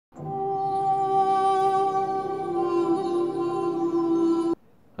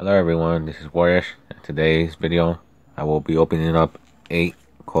Hello everyone, this is Warrior. In today's video, I will be opening up 8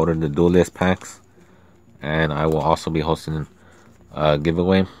 Code of the Duelist packs, and I will also be hosting a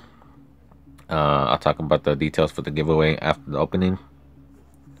giveaway. I'll talk about the details for the giveaway after the opening.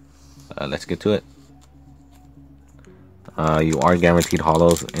 Let's get to it. You are guaranteed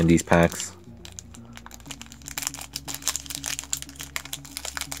holos in these packs.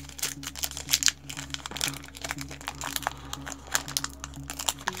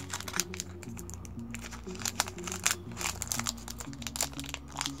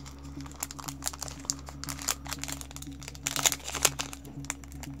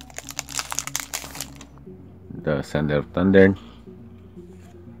 The Sender of Thunder,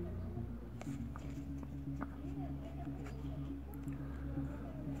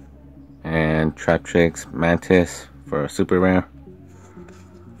 and Trap Tricks Mantis for a super rare,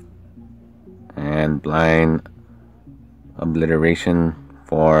 and Blind Obliteration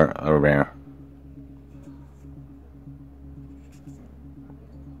for a rare.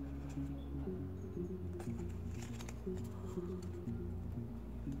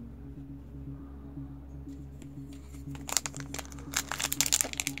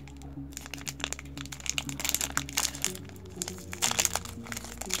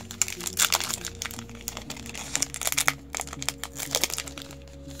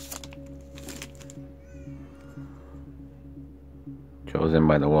 Chosen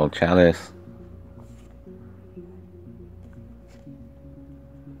by the World Chalice,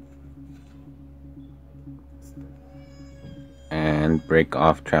 and Break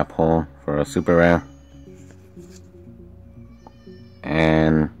Off Trap Hole for a super rare,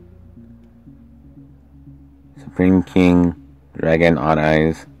 and Supreme King Dragon Odd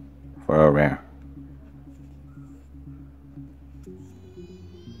Eyes for a rare.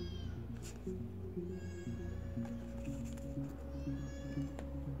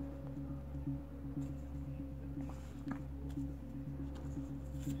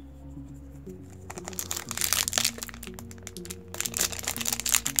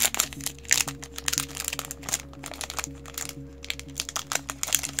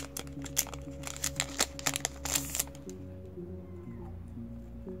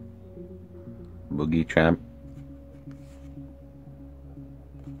 Boogie Trap,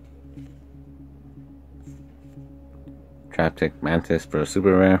 Traptic Mantis for a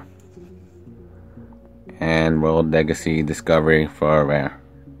super rare, and World Legacy Discovery for a rare.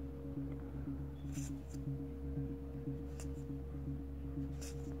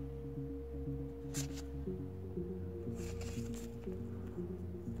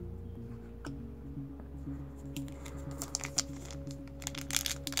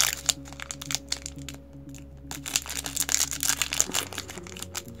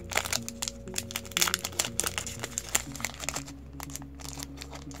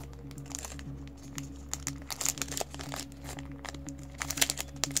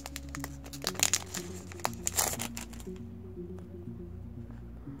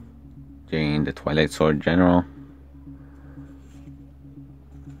 Jane the Twilight Sword General,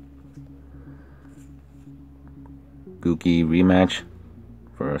 Gookie Rematch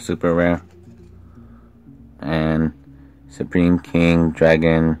for a super rare, and Supreme King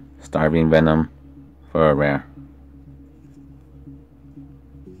Dragon Starving Venom for a rare.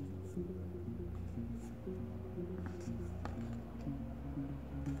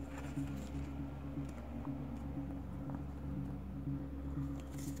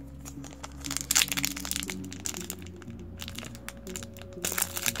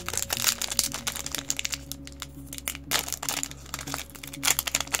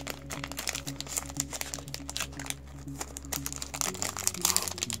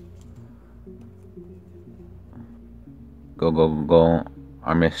 Go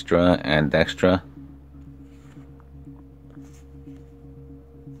Armistra and Dextra,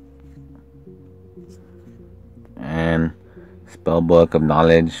 and Spellbook of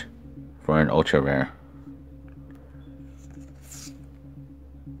Knowledge for an ultra rare.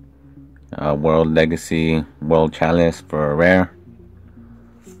 World Legacy World Chalice for a rare,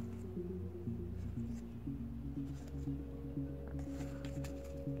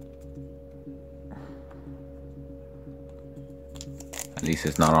 at least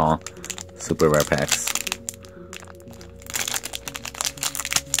it's not all super rare packs.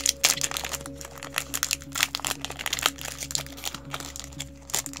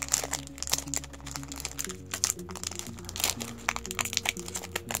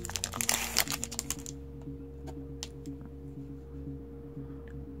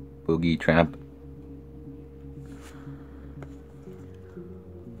 Boogie Trap,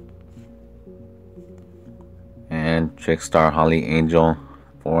 and Trickstar Holly Angel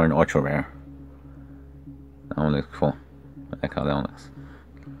for an ultra rare. That one looks cool. I like how that one looks.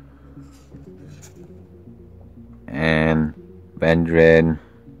 And Vendred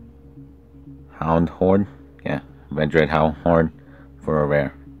Hound Horde. Yeah, Vendred Hound Horde for a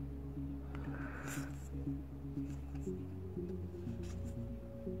rare.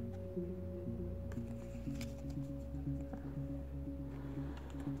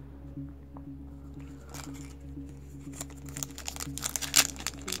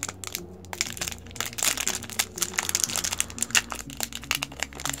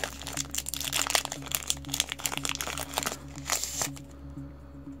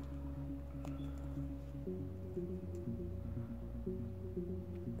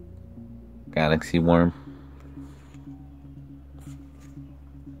 Galaxy Worm,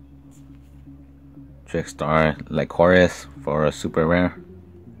 Trickstar Lycoris for a super rare,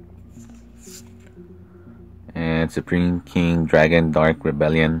 and Supreme King Dragon Dark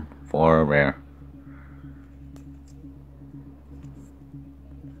Rebellion for a rare.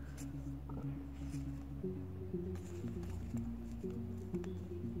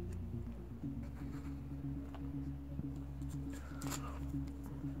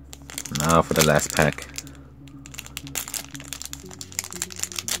 Now for the last pack.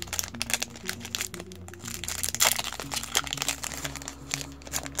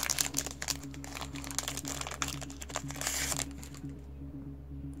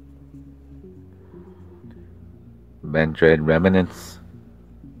 Vendred Remnants,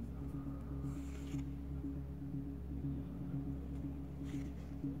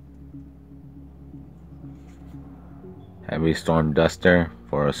 Heavy Storm Duster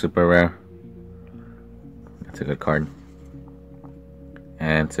for a super rare. That's a good card.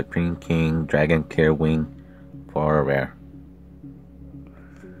 And Supreme King Dragon Killer Wing for a rare.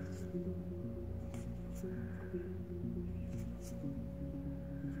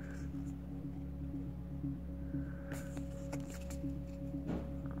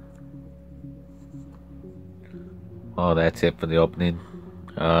 Well, that's it for the opening.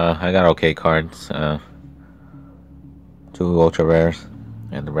 I got okay cards. 2 ultra rares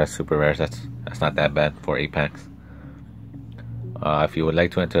and the rest super rares. That's not that bad for 8 packs. If you would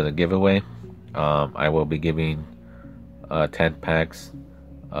like to enter the giveaway, I will be giving 10 packs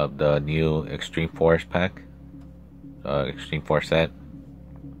of the new Extreme Force pack, Extreme Force set,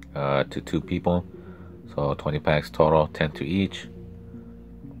 to 2 people. So 20 packs total, 10 to each.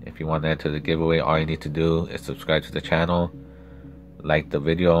 If you want to enter the giveaway, all you need to do is subscribe to the channel, like the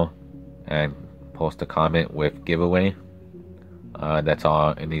video, and post a comment with giveaway. That's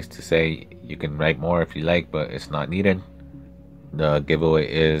all it needs to say. You can write more if you like, but it's not needed. The giveaway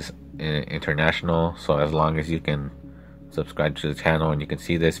is international, so as long as you can subscribe to the channel and you can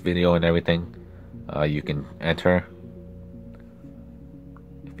see this video and everything, you can enter.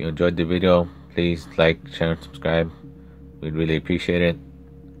 If you enjoyed the video, please like, share, and subscribe. We'd really appreciate it.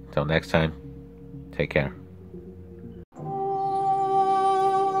 Until next time, take care.